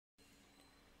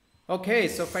Okay,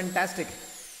 so fantastic.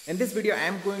 In this video, I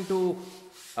am going to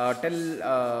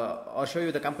tell or show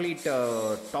you the complete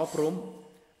top room,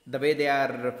 the way they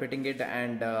are fitting it,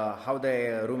 and how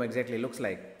the room exactly looks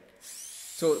like.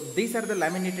 So these are the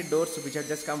laminated doors which have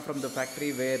just come from the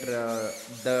factory, where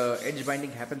the edge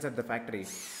binding happens at the factory.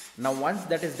 Now once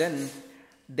that is done,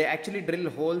 they actually drill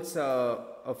holes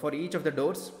for each of the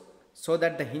doors so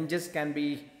that the hinges can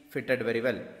be fitted very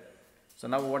well. So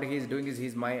now what he is doing is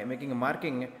making a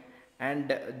marking,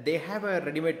 and they have a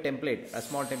ready-made template, a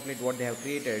small template what they have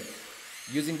created,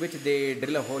 using which they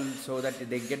drill a hole so that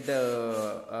they get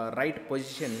the right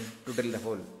position to drill the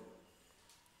hole.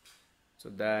 So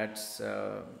that's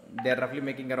they are roughly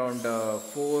making around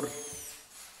four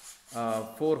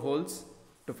holes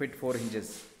to fit four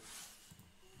hinges.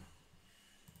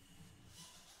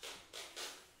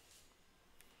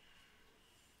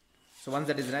 So once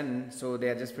that is done, so they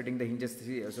are just fitting the hinges.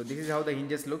 So this is how the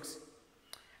hinges looks.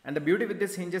 And the beauty with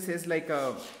this hinges is like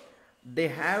they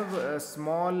have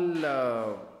small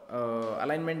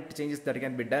alignment changes that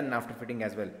can be done after fitting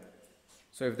as well.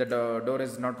 So if the door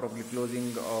is not properly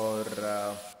closing, or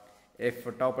if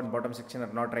top and bottom section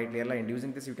are not rightly aligned,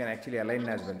 using this you can actually align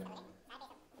as well.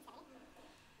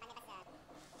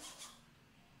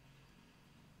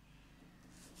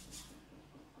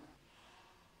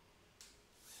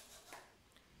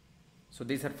 So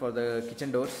these are for the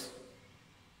kitchen doors.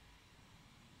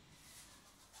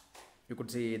 You could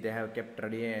see they have kept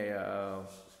ready.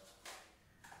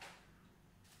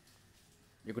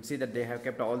 You could see that they have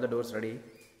kept all the doors ready.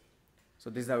 So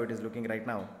this is how it is looking right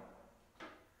now.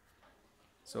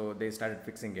 So they started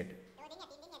fixing it.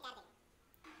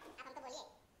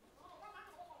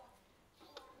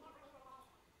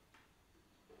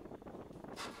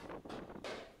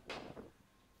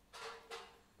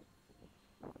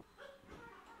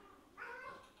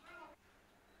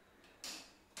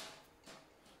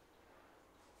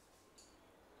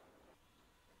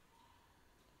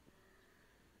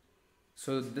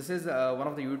 So this is one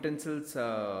of the utensils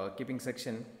keeping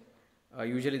section,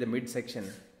 usually the mid section,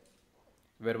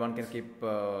 where one can keep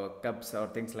cups or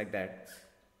things like that.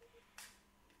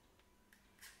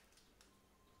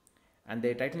 And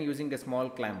they tighten using a small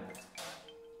clamp.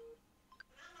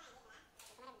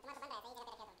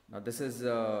 Now this is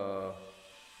the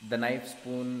knife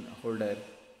spoon holder.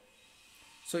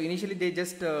 So initially they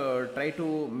just try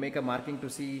to make a marking to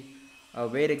see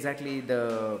where exactly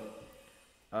the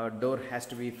door has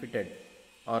to be fitted,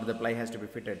 or the ply has to be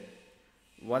fitted.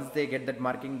 Once they get that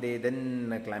marking, they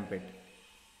then clamp it.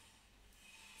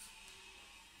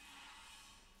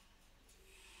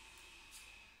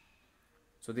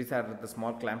 So these are the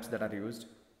small clamps that are used.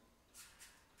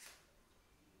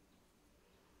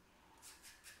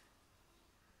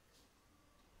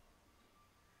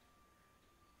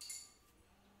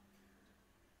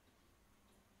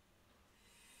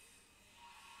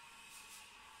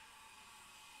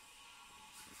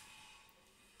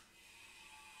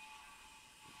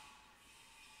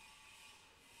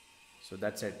 So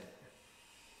that's it.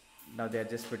 Now they are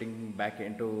just putting back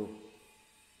into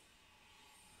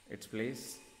its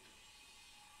place.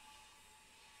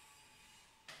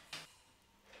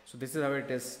 So this is how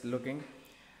it is looking.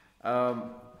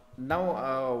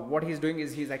 Now what he's doing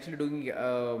is he's actually doing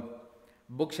a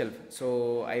bookshelf.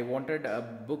 So I wanted a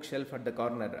bookshelf at the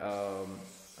corner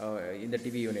in the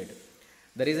TV unit.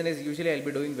 The reason is usually I'll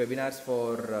be doing webinars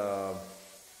for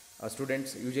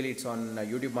students. Usually it's on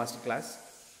YouTube Masterclass.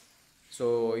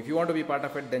 So if you want to be part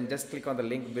of it, then just click on the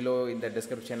link below in the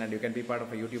description, and you can be part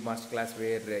of a YouTube Masterclass,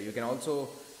 where you can also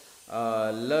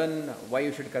learn why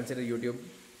you should consider YouTube,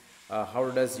 how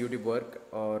does YouTube work,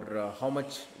 or how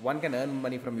much one can earn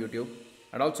money from YouTube.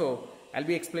 And also I'll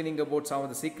be explaining about some of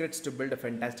the secrets to build a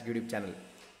fantastic YouTube channel.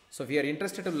 So if you are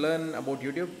interested to learn about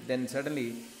YouTube, then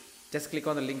certainly just click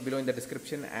on the link below in the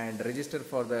description and register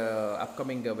for the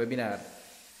upcoming webinar,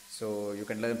 so you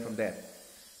can learn from there.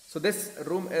 So this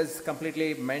room is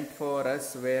completely meant for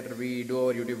us, where we do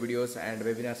our YouTube videos and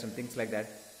webinars and things like that.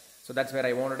 So that's where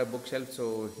I wanted a bookshelf,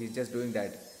 so he's just doing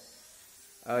that.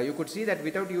 You could see that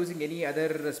without using any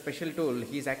other special tool,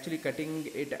 he's actually cutting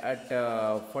it at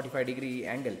 45-degree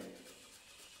angle.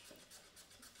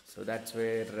 So that's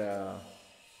where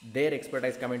their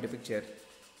expertise come into picture.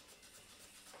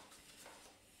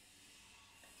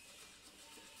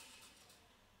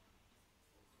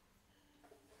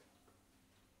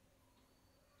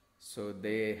 So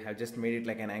they have just made it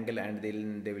like an angle, and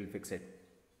they will fix it.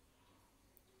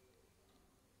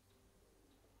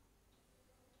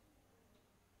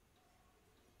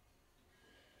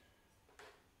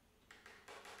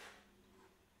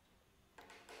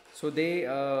 So they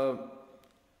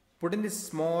put in these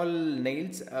small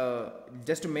nails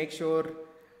just to make sure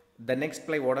the next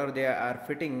ply whatever they are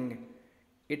fitting,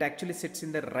 it actually sits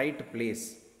in the right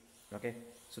place. Okay,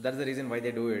 so that's the reason why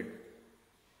they do it.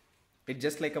 It's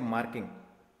just like a marking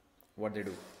what they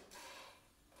do.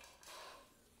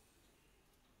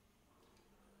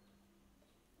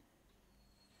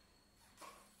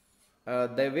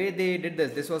 The way they did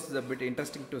this was a bit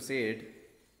interesting to see it.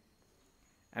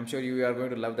 I'm sure you are going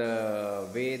to love the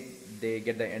way they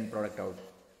get the end product out.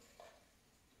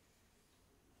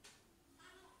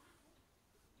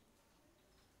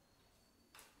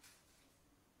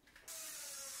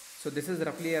 So this is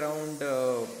roughly around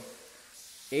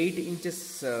 8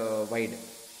 inches wide,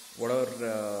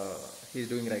 whatever he's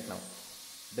doing right now.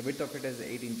 The width of it is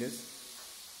 8 inches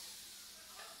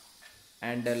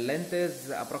and the length is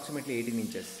approximately 18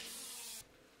 inches.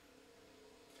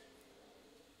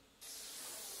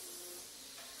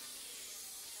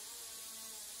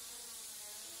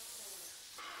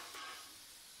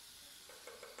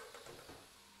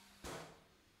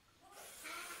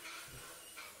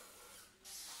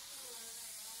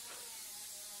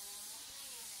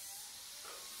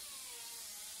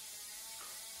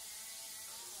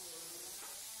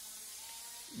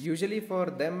 Usually for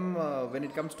them, when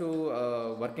it comes to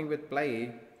working with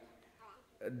ply,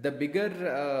 the bigger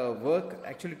work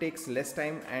actually takes less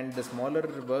time and the smaller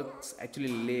works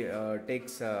actually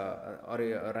takes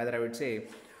or rather I would say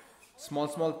small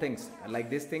things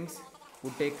like these things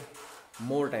would take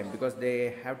more time because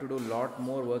they have to do lot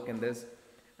more work in this,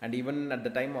 and even at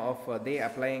the time of they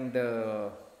applying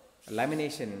the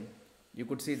lamination, you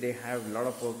could see they have a lot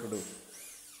of work to do.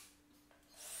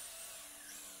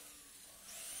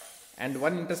 And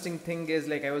one interesting thing is,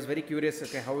 like, I was very curious,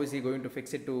 okay, how is he going to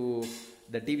fix it to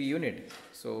the TV unit?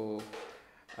 So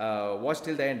watch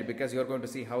till the end because you're going to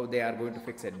see how they are going to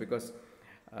fix it, because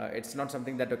it's not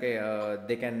something that, okay,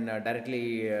 they can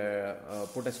directly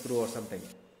put a screw or something.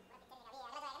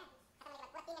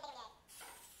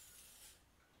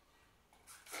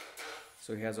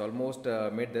 So he has almost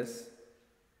made this.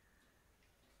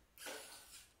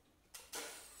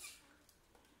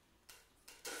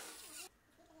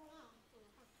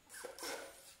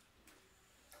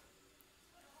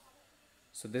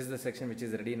 So this is the section which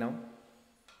is ready now.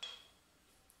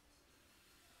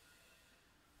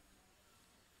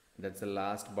 That's the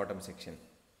last bottom section.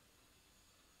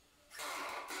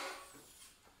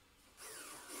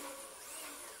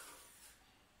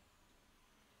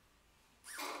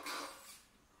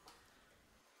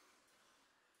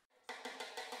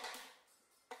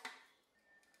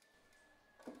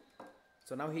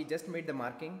 So now he just made the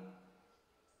marking,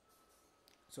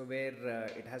 so where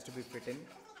it has to be fit in,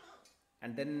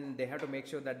 and then they have to make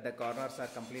sure that the corners are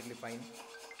completely fine.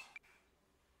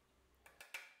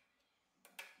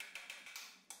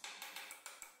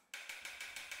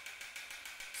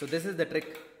 So this is the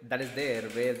trick that is there,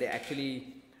 where they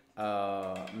actually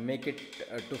make it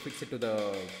to fix it to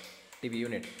the TV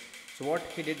unit. So what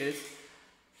he did is,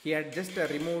 he had just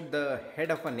removed the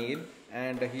head of a nail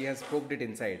and he has poked it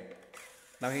inside.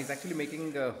 Now he is actually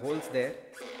making holes there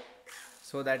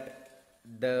so that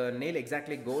the nail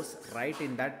exactly goes right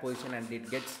in that position and it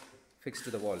gets fixed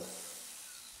to the wall.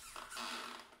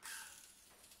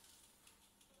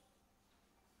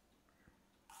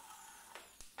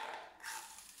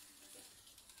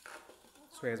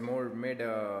 So he has made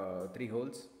 3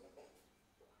 holes.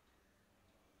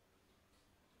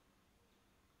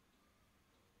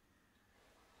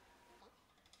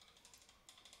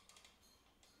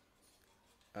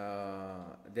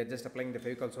 They're just applying the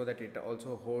Fevicol so that it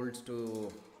also holds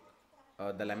to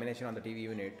the lamination on the TV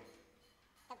unit.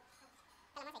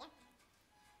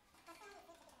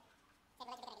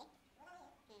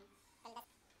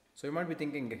 So you might be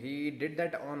thinking, he did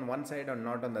that on one side or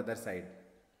not on the other side.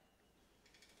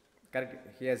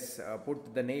 Correct, he has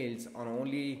put the nails on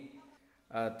only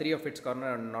 3 of its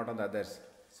corner and not on the others.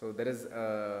 So there is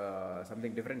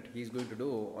something different he is going to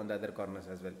do on the other corners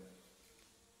as well.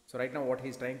 So right now what he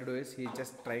is trying to do is, he is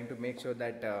just trying to make sure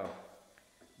that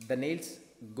the nails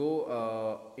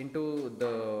go into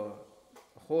the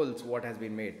holes what has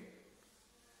been made.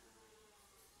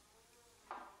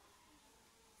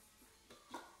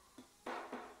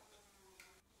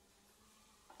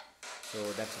 So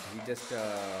that's it. He just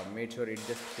made sure it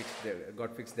just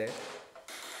got fixed there.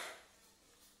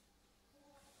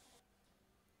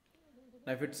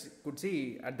 Now if you could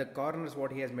see at the corners,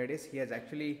 what he has made is, he has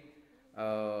actually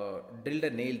drilled a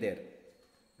nail there.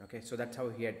 Okay, so that's how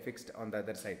he had fixed on the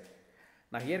other side.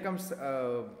 Now here comes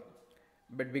a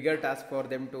bit bigger task for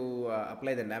them to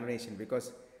apply the lamination,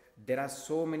 because there are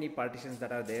so many partitions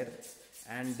that are there,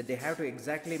 and they have to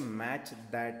exactly match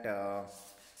that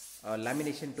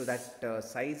lamination to that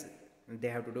size. They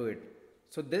have to do it.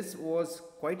 So this was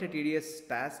quite a tedious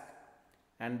task,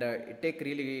 and it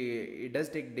does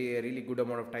take a really good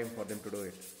amount of time for them to do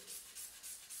it.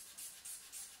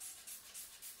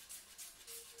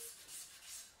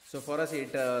 So for us,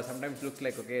 it sometimes looks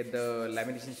like, okay, the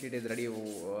lamination sheet is ready,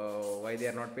 why they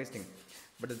are not pasting?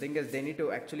 But the thing is, they need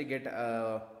to actually get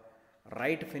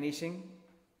right finishing.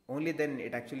 Only then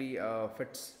it actually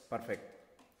fits perfect.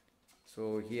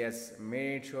 So he has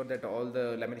made sure that all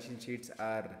the lamination sheets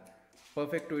are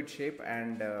perfect to its shape,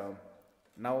 and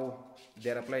now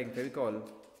they are applying Fevicol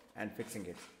and fixing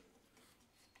it.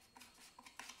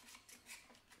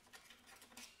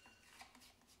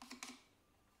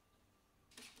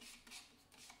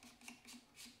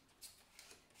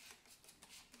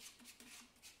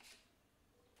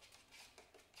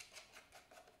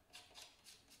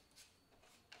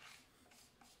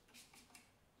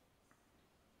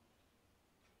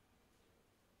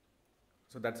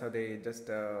 So that's how they just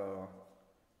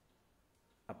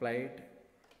apply it.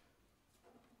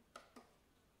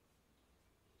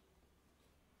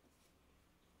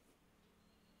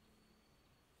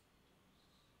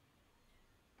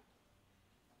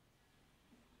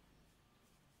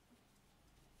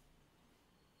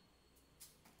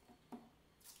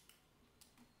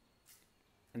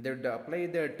 And they would apply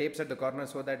the tapes at the corner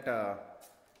so that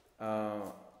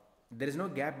there is no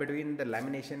gap between the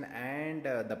lamination and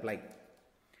the ply.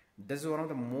 This is one of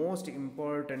the most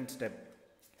important step,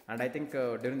 and I think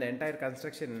during the entire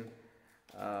construction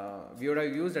we would have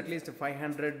used at least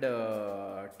 500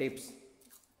 tapes.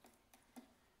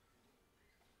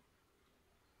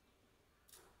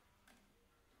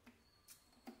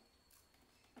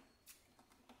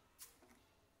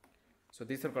 So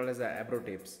these are called as the abro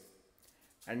tapes.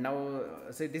 And now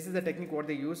say this is the technique what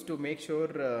they use to make sure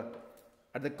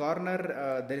at the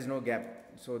corner there is no gap.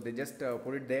 So they just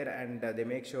put it there, and they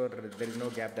make sure there is no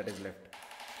gap that is left.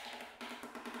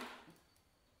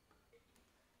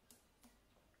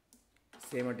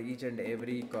 Same at each and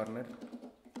every corner.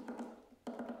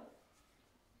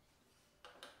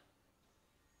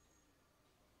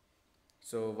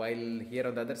 So while here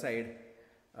on the other side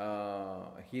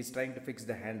he is trying to fix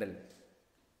the handle.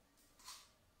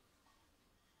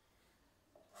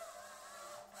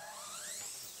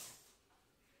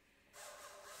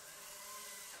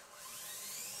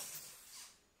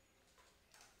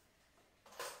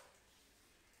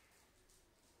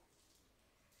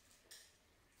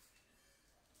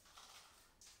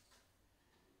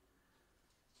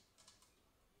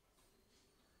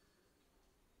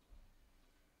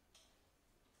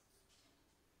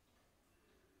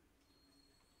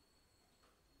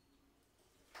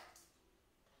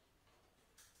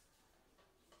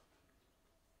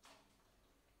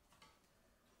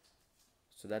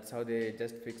 So that's how they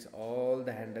just fix all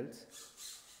the handles.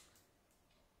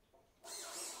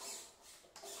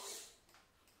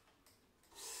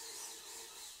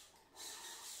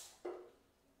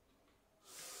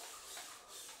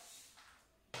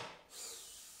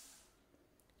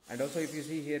 And also if you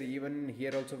see here, even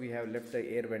here also we have left the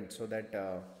air vent so that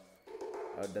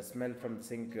the smell from the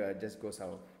sink just goes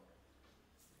out.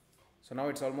 So now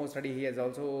it's almost ready. He has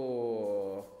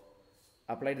also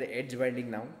applied the edge binding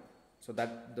now. So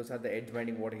that those are the edge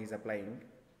binding what he is applying.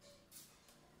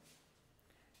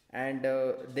 And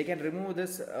they can remove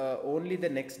this only the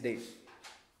next day.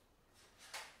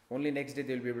 Only next day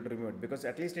they will be able to remove it, because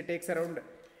at least it takes around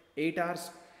 8 hours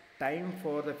time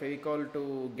for the Fevicol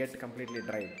to get completely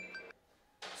dry.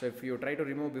 So if you try to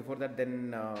remove before that,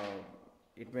 then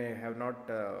it may have not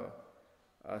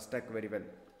stuck very well.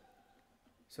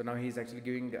 So now he is actually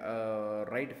giving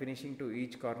right finishing to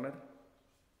each corner.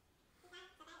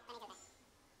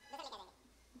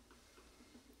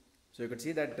 So you could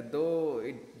see that though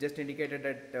it just indicated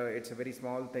that it's a very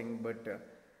small thing, but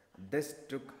this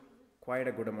took quite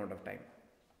a good amount of time.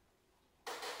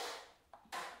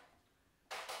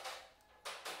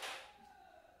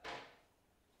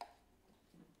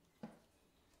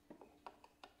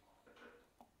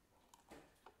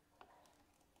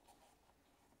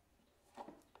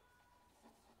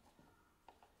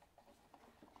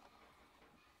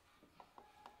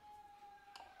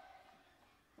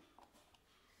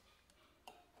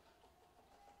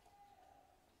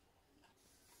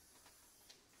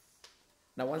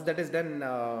 Now once that is done,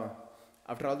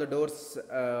 after all the doors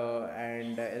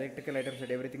and electrical items and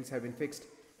everything have been fixed,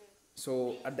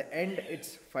 so at the end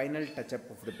it's final touch up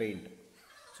of the paint.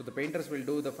 So the painters will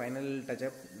do the final touch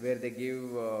up where they give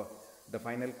the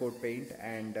final coat paint,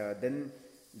 and then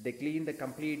they clean the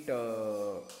complete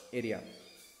area.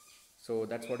 So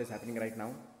that's what is happening right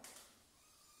now.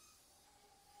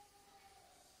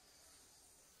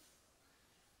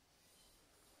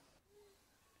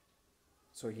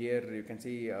 So here you can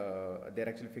see they're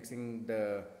actually fixing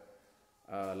the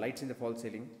lights in the false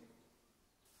ceiling.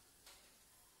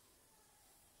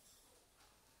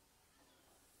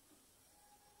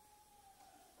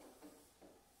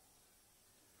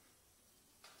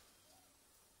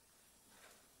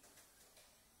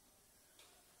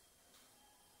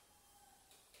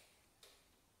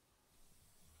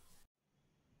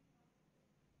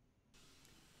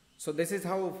 So this is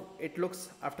how it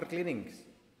looks after cleaning.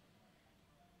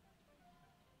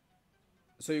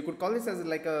 So you could call this as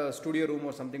like a studio room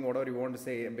or something, whatever you want to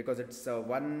say, because it's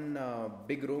one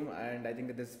big room, and I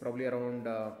think this is probably around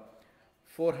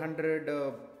 400,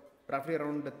 roughly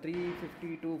around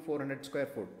 350 to 400 square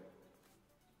foot.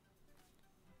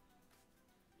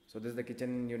 So this is the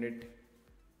kitchen unit.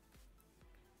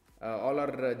 All are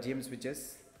GM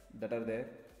switches that are there.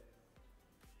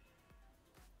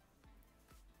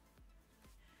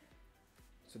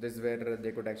 So this is where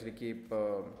they could actually keep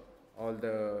all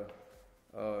the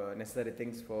necessary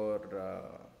things for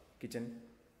kitchen.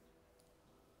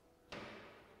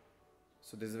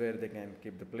 So this is where they can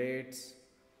keep the plates.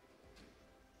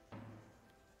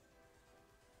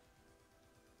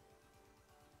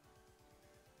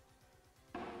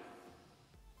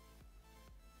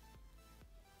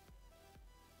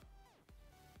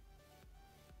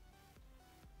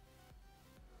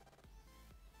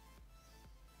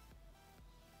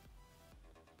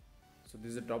 So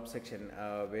this is the top section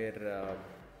where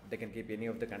they can keep any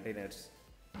of the containers.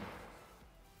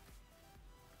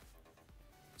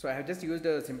 So I have just used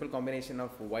a simple combination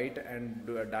of white and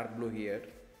dark blue here.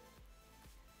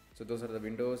 So those are the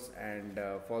windows and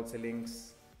false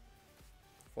ceilings,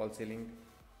 false ceiling.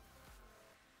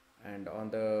 And on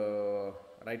the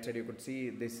right side you could see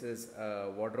this is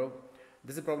a wardrobe.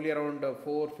 This is probably around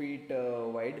 4 feet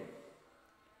wide.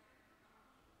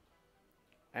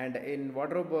 And in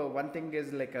wardrobe, one thing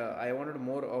is like I wanted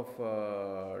more of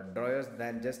drawers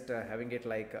than just having it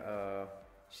like a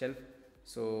shelf.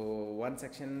 So one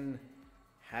section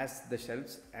has the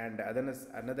shelves, and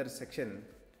another section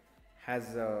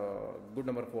has a good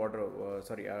number of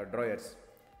drawers,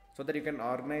 so that you can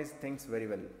organize things very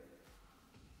well.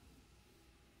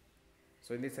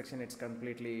 So in this section, it's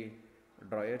completely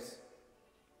drawers.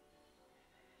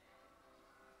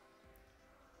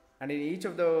 And in each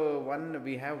of the one,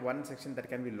 we have one section that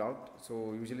can be locked.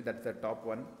 So usually that's the top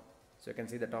one. So you can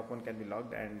see the top one can be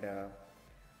locked, and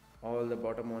all the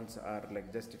bottom ones are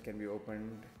like just it can be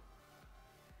opened.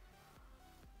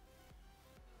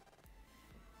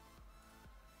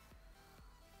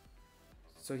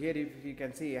 So here if you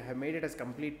can see, I have made it as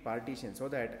complete partition so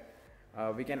that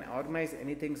we can organize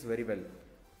anything very well.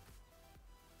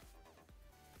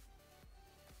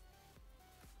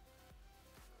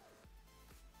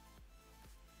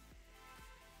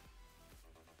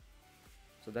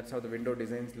 So that's how the window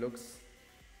designs looks.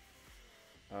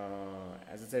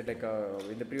 As I said, like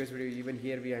in the previous video, even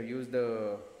here we have used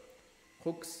the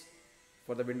hooks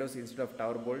for the windows instead of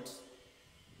tower bolts,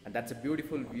 and that's a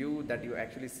beautiful view that you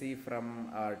actually see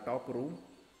from our top room.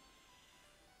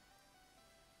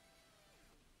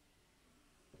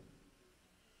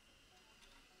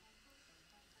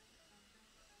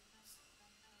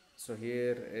 So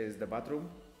here is the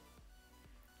bathroom,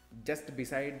 just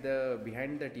behind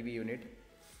the TV unit.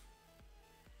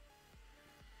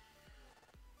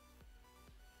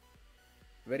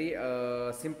 Very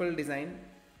simple design.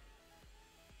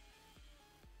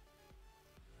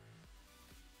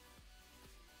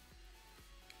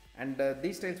 And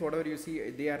these tiles, whatever you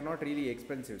see, they are not really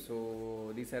expensive.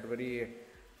 So these are very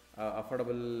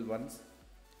affordable ones.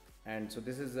 And so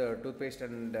this is a toothpaste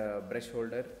and brush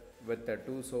holder with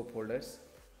 2 soap holders.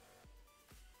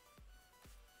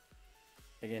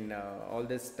 Again, all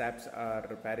these taps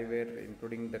are parryware,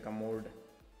 including the commode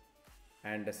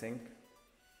and the sink.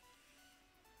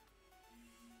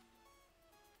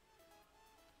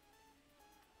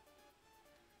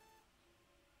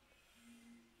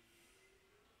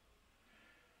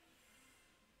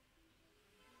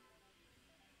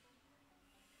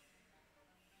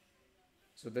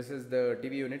 So this is the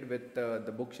TV unit with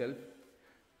the bookshelf,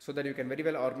 so that you can very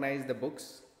well organize the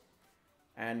books,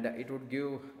 and it would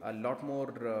give a lot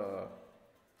more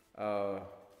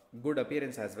good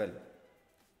appearance as well.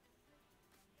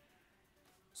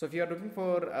 So if you are looking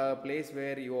for a place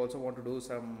where you also want to do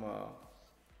some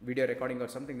video recording or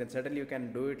something, then certainly you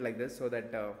can do it like this, so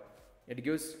that it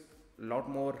gives a lot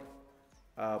more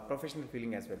professional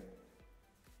feeling as well.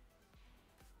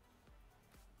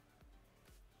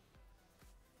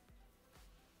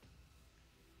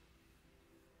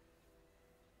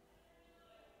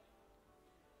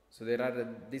 So there are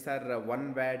these are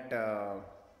 1 watt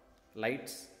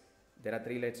lights. There are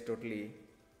 3 lights totally.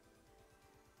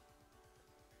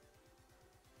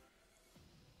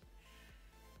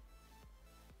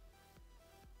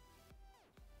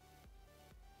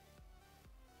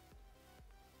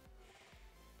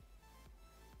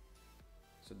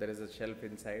 So there is a shelf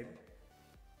inside,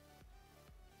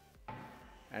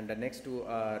 and the next two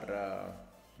are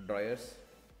drawers.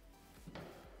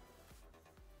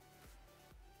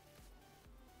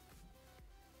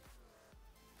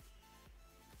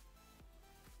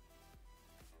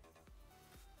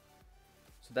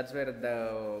 So that's where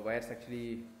the wires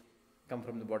actually come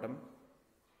from the bottom.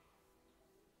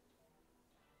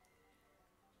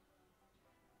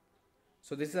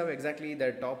 So this is how exactly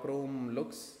the top room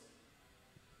looks.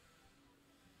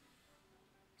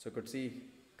 So you could see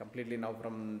completely now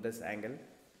from this angle.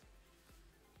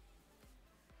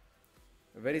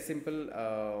 Very simple.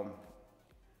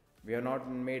 We have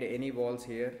not made any walls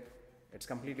here. It's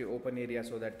completely open area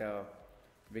so that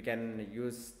we can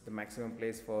use the maximum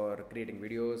place for creating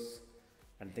videos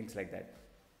and things like that.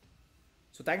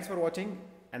 So thanks for watching,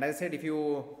 and as I said, if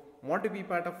you want to be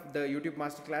part of the YouTube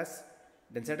masterclass,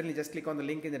 then certainly just click on the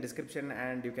link in the description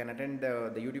and you can attend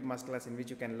the YouTube masterclass, in which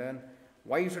you can learn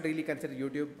why you should really consider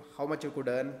YouTube, how much you could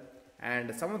earn,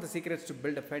 and some of the secrets to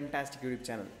build a fantastic YouTube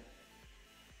channel.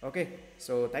 Okay,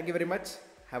 so thank you very much.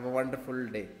 Have a wonderful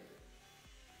day.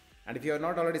 And if you are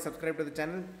not already subscribed to the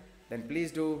channel, then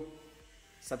please do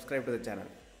subscribe to the channel.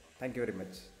 Thank you very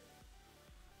much.